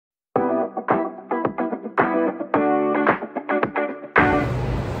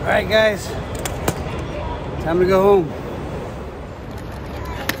Alright guys, time to go home.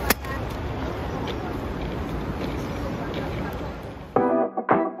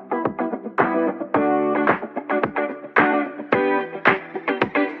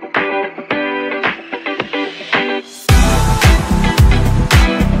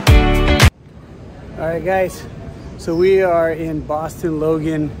 Alright guys, so we are in Boston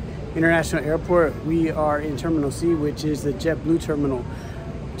Logan International Airport. We are in Terminal C, which is the JetBlue terminal.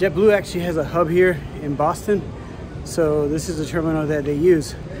 JetBlue actually has a hub here in Boston, so this is the terminal that they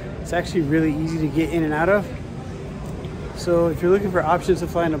use. It's actually really easy to get in and out of. So if you're looking for options to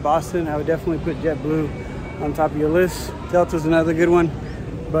fly into Boston, I would definitely put JetBlue on top of your list. Delta's another good one,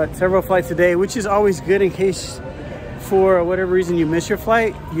 but several flights a day, which is always good in case for whatever reason you miss your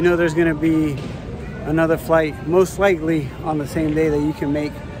flight. You know there's gonna be another flight, most likely on the same day, that you can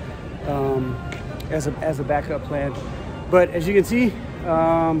make as a backup plan. But as you can see,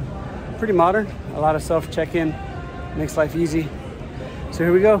 pretty modern, a lot of self check-in, makes life easy. So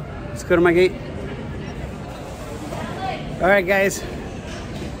here we go, let's go to my gate. All right guys,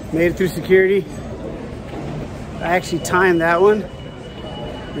 made it through security. I actually timed that one.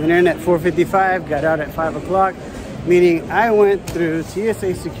 Went in at 4:55, got out at 5 o'clock, meaning I went through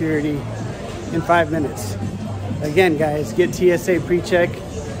TSA security in 5 minutes. Again guys, get TSA pre-check,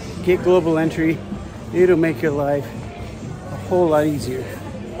 get global entry. It'll make your life a whole lot easier.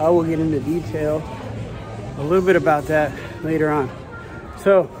 I will get into detail a little bit about that later on.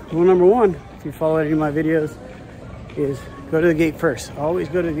 So rule number one, if you follow any of my videos, is go to the gate first. Always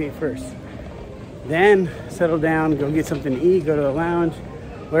go to the gate first. Then settle down, go get something to eat, go to the lounge,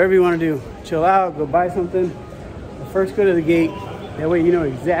 whatever you want to do. Chill out, go buy something. But first go to the gate. That way you know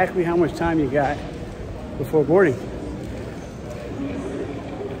exactly how much time you got before boarding.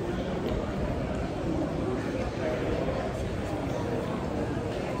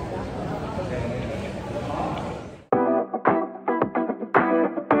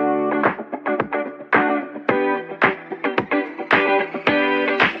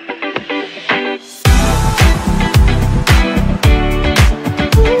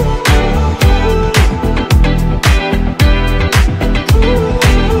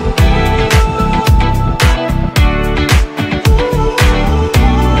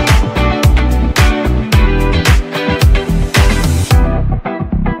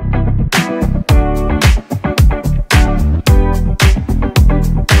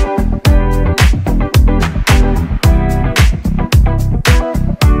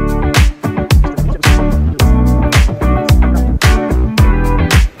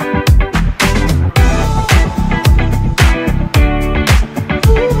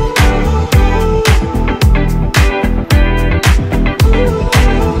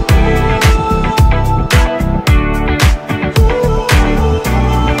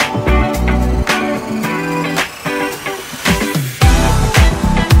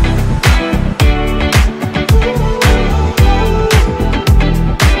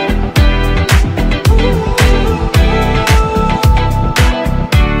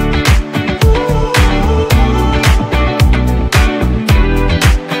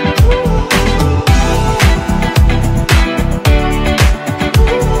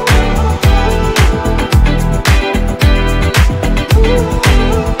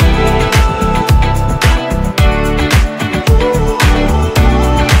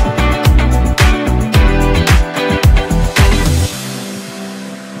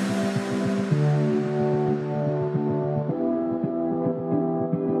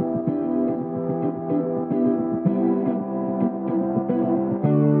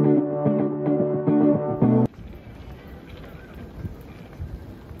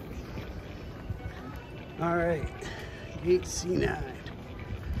 All right, gate C9.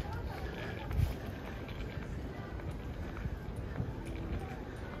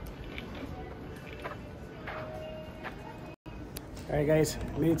 All right guys,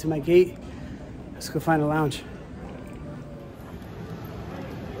 made it to my gate. Let's go find a lounge.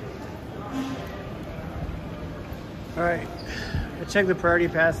 All right, I checked the Priority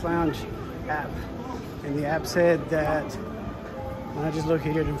Pass Lounge app, and the app said that I just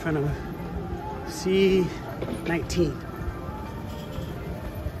located in front of C19.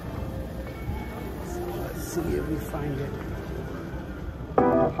 So let's see if we find it.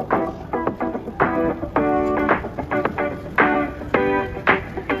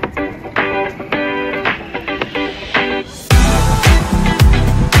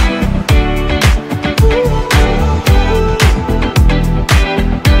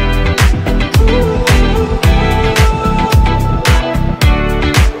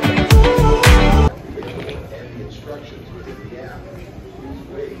 Instructions within the app.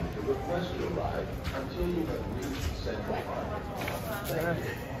 Wait.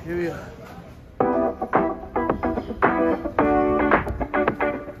 Here we go.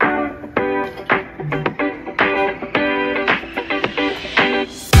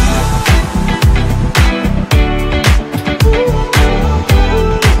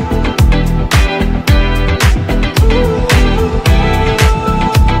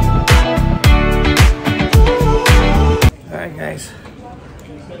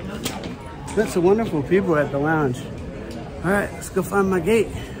 That's some wonderful people at the lounge. All right, let's go find my gate.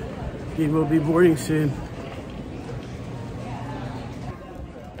 We will be boarding soon.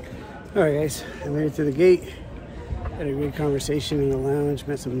 All right, guys, I made it to the gate. Had a great conversation in the lounge.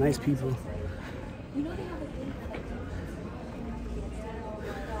 Met some nice people.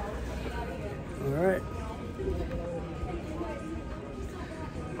 All right.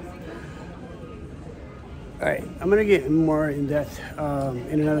 All right, I'm gonna get more in depth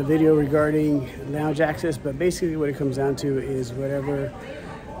in another video regarding lounge access, but basically what it comes down to is whatever.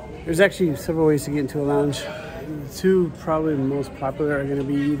 There's actually several ways to get into a lounge. The two probably the most popular are gonna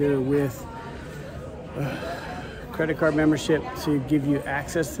be either with credit card membership to give you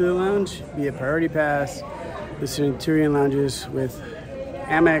access to the lounge, be it Priority Pass, the Centurion lounges with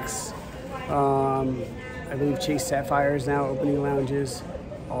Amex. I believe Chase Sapphire is now opening lounges.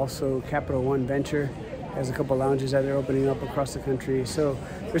 Also, Capital One Venture has a couple lounges that they're opening up across the country. So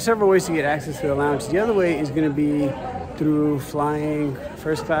there's several ways to get access to the lounge. The other way is going to be through flying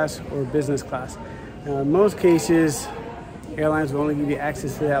first class or business class. Now, in most cases, airlines will only give you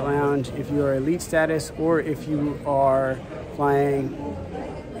access to that lounge if you are elite status or if you are flying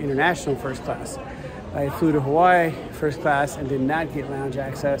international first class. I flew to Hawaii first class and did not get lounge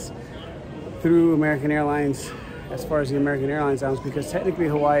access through American Airlines as far as the American Airlines lounge, because technically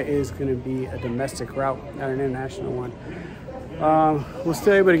Hawaii is going to be a domestic route, not an international one. We're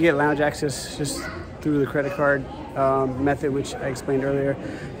still able to get lounge access just through the credit card method, which I explained earlier.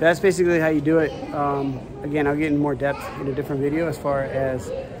 That's basically how you do it. Again, I'll get in more depth in a different video as far as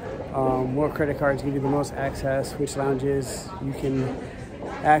what credit cards give you the most access, which lounges you can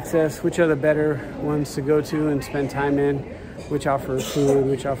access, which are the better ones to go to and spend time in, which offer food,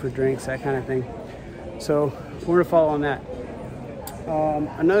 which offer drinks, that kind of thing. So we're gonna follow on that.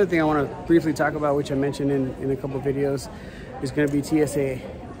 Another thing I want to briefly talk about, which I mentioned in a couple of videos, is going to be TSA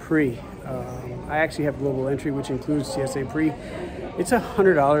Pre. I actually have global entry, which includes TSA Pre. It's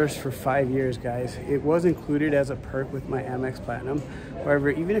 $100 for 5 years, guys. It was included as a perk with my Amex Platinum.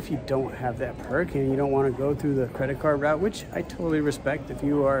 However, even if you don't have that perk and you don't want to go through the credit card route, which I totally respect, if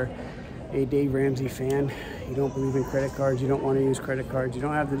you are a Dave Ramsey fan, you don't believe in credit cards, you don't want to use credit cards, you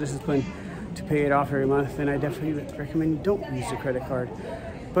don't have the discipline to pay it off every month, then I definitely recommend you don't use the credit card.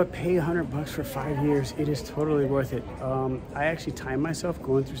 But pay $100 for 5 years. It is totally worth it. I actually timed myself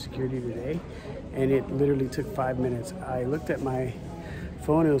going through security today, and it literally took 5 minutes. I looked at my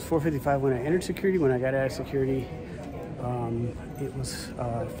phone, it was 4:55 when I entered security. When I got out of security, it was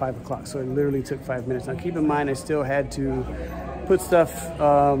 5 o'clock. So it literally took 5 minutes. Now keep in mind, I still had to put stuff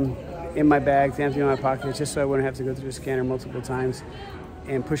in my bags, empty my pockets, just so I wouldn't have to go through the scanner multiple times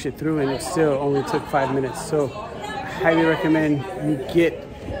and push it through, and it still only took 5 minutes. So I highly recommend you get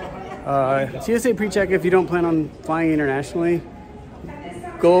TSA pre-check if you don't plan on flying internationally.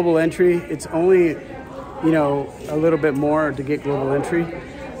 Global entry, it's only, you know, a little bit more to get global entry.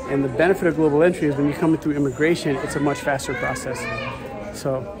 And the benefit of global entry is when you come through immigration, it's a much faster process.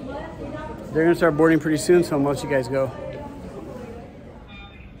 So they're gonna start boarding pretty soon, so I'm gonna let you guys go.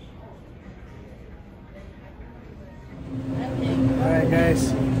 Alright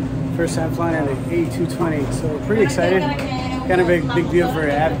guys, first time flying on an A220, so pretty excited. Kind of a big deal for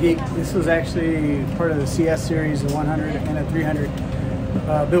Avgeek. This was actually part of the CS series, the 100 and a 300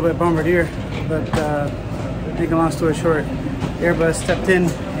 built by Bombardier. But make a long story short, Airbus stepped in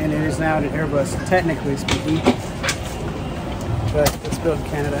and it is now an Airbus, technically speaking. But it's built in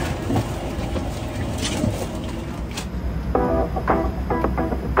Canada.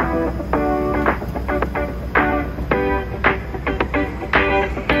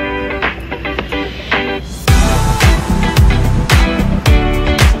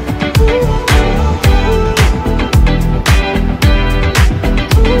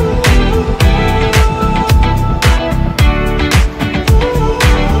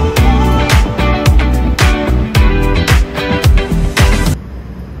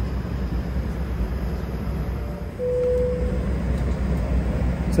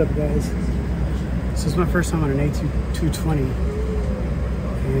 What's up, guys? This is my first time on an A220,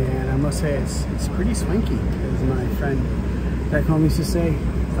 and I must say it's pretty swanky, as my friend back home used to say.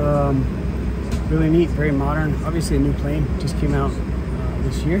 Really neat, very modern. Obviously a new plane, just came out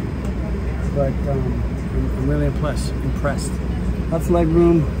this year, but I'm really impressed. Lots of leg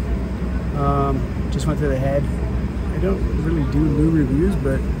room, Just went through the head. I don't really do new reviews,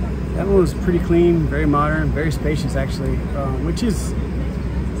 but that one was pretty clean, very modern, very spacious actually, which is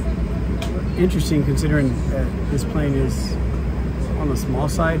interesting considering that this plane is on the small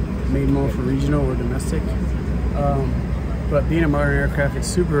side, made more for regional or domestic. But being a modern aircraft, it's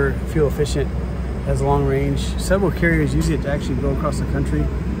super fuel efficient, has long range. Several carriers use it to actually go across the country.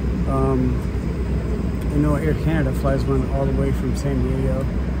 I know Air Canada flies one all the way from San Diego.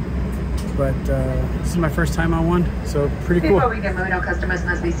 But this is my first time on one, so pretty cool. Before we get moving, all customers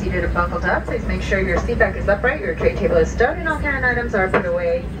must be seated and buckled up. Please make sure your seat back is upright, your tray table is stowed, and all carry items are put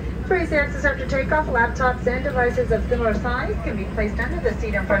away. For easy access after takeoff, laptops and devices of similar size can be placed under the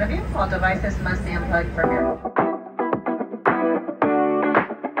seat in front of you. All devices must be unplugged from your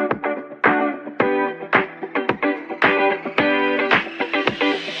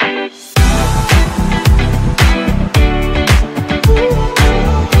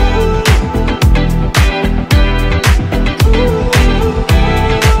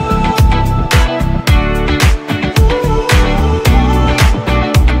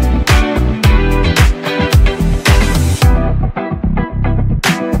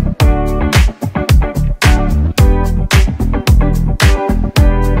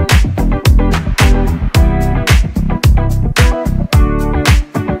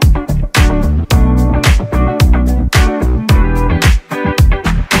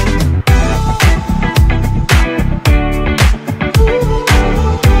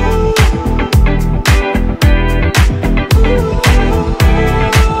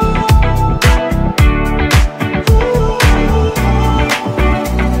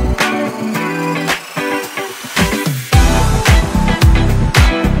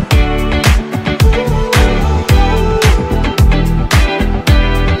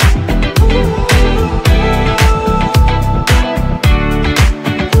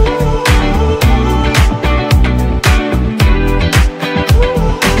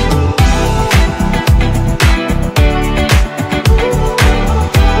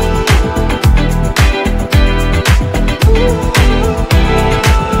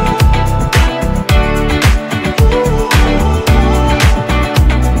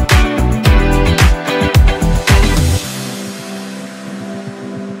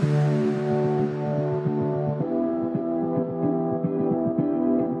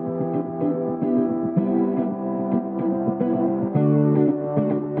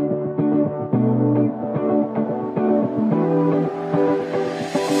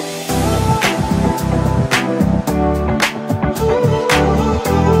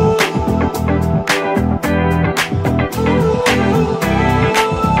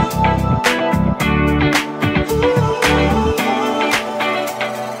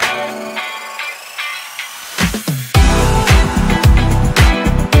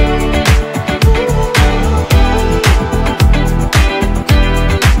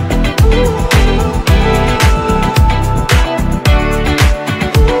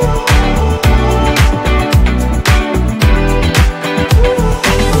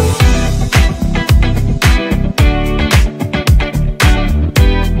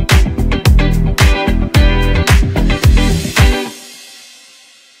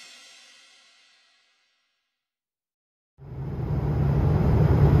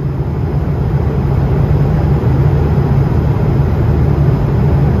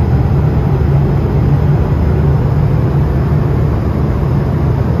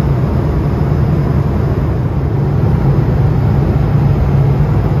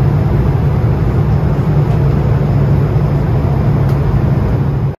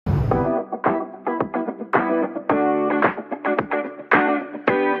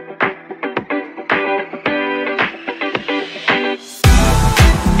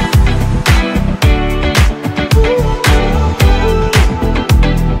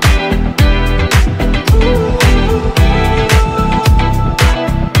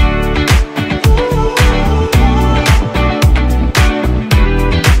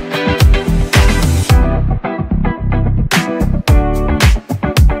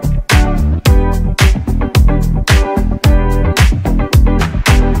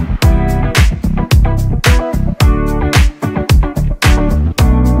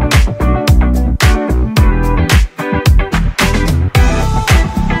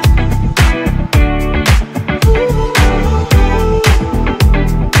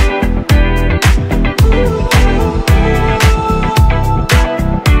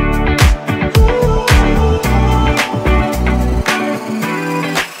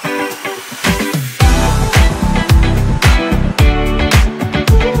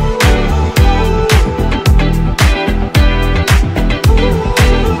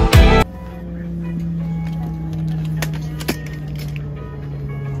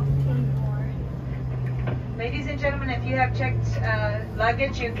ladies and gentlemen, if you have checked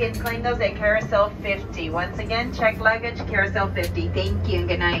luggage, you can claim those at Carousel 50. Once again, check luggage, Carousel 50. Thank you and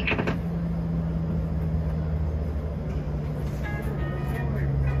good night.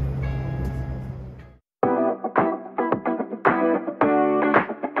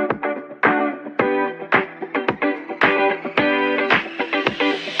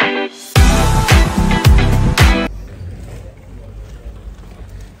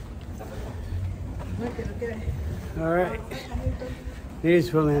 All right,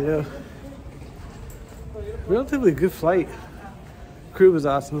 here's Orlando. Relatively good flight. Crew was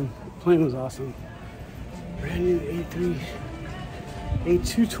awesome. Plane was awesome. Brand new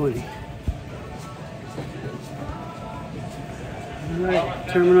A220. All right,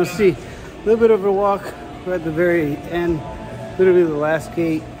 Terminal C. A little bit of a walk. We're at the very end, literally the last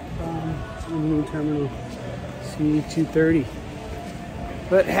gate in Terminal C230.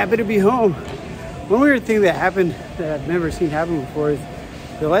 But happy to be home. One weird thing that happened that I've never seen happen before is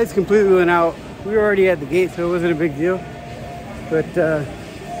the lights completely went out. We were already at the gate, so it wasn't a big deal. But I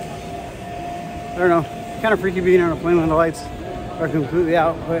don't know, kind of freaky being on a plane when the lights are completely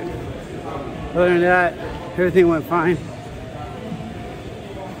out. But other than that, everything went fine.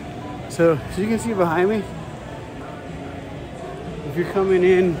 So as you can see behind me, if you're coming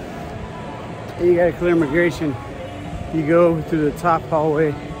in and you gotta clear immigration, you go through the top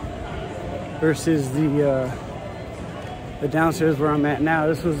hallway versus the downstairs where I'm at now.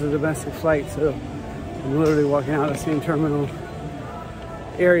 This was a domestic flight, so I'm literally walking out of the same terminal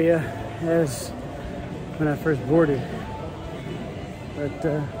area as when I first boarded. But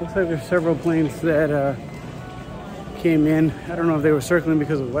looks like there's several planes that came in. I don't know if they were circling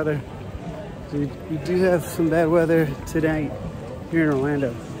because of weather. So we do have some bad weather tonight here in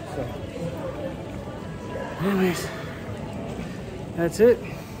Orlando. So anyways, that's it.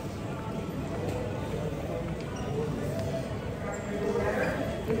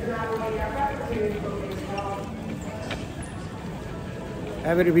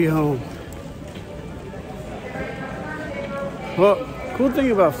 Happy to be home. Well, cool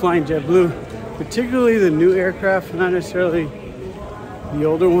thing about flying JetBlue, particularly the new aircraft, not necessarily the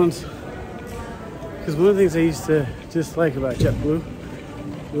older ones, because one of the things I used to dislike about JetBlue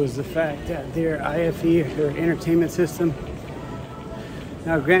was the fact that their IFE, their entertainment system.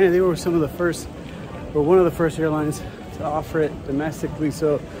 Now, granted, they were some of the first, or one of the first airlines to offer it domestically,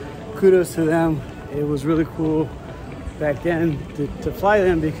 so kudos to them. It was really cool back then to fly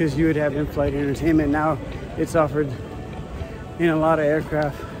them because you would have in-flight entertainment. Now it's offered in a lot of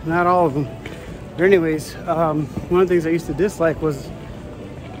aircraft, not all of them. But anyways, one of the things I used to dislike was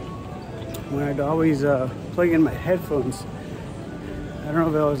when I'd always plug in my headphones. I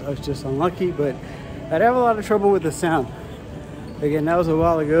don't know if I was just unlucky, but I'd have a lot of trouble with the sound. Again, that was a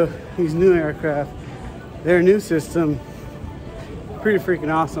while ago. These new aircraft, their new system, pretty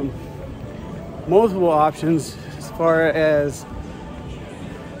freaking awesome. Multiple options as far as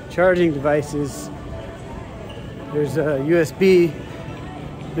charging devices. There's a USB,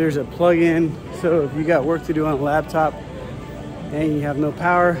 there's a plug-in, so if you got work to do on a laptop and you have no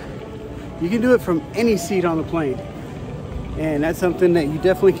power, you can do it from any seat on the plane. And that's something that you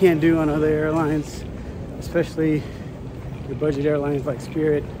definitely can't do on other airlines, especially your budget airlines like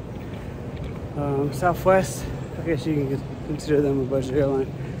Spirit. Southwest, I guess you can consider them a budget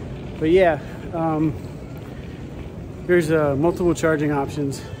airline. But yeah, there's multiple charging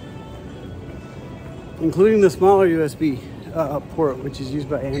options, including the smaller USB port, which is used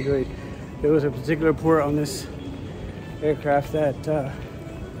by Android. There was a particular port on this aircraft that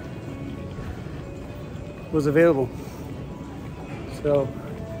was available. So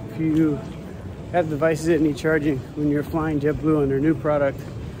if you have devices that need charging when you're flying JetBlue on their new product,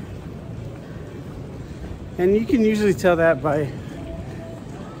 and you can usually tell that by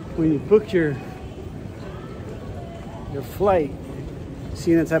when you book your flight,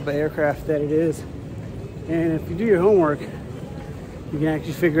 seeing the type of aircraft that it is. And if you do your homework, you can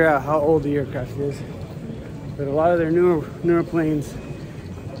actually figure out how old the aircraft is. But a lot of their newer planes,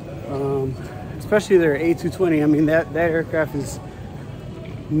 especially their A220, I mean that aircraft is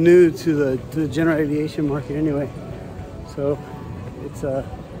new to the general aviation market anyway. So it's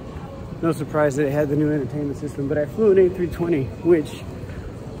no surprise that it had the new entertainment system. But I flew an A320, which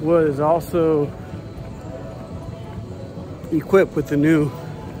was also equipped with the new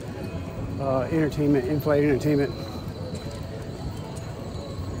entertainment, in-flight entertainment.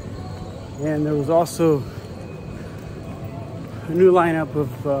 And there was also a new lineup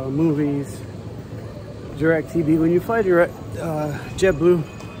of movies, DirecTV. When you fly JetBlue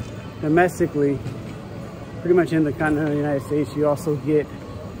domestically, pretty much in the continental United States, you also get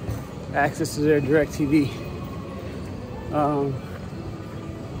access to their DirecTV.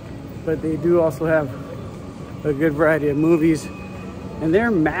 But they do also have a good variety of movies, and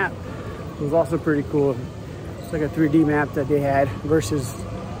their map was also pretty cool. It's like a 3D map that they had versus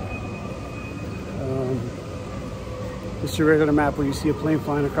just a regular map where you see a plane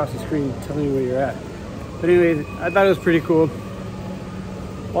flying across the screen telling you where you're at. But anyway, I thought it was pretty cool.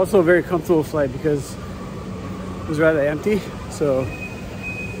 Also a very comfortable flight because it was rather empty, so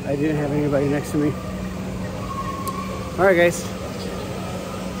I didn't have anybody next to me. All right, guys.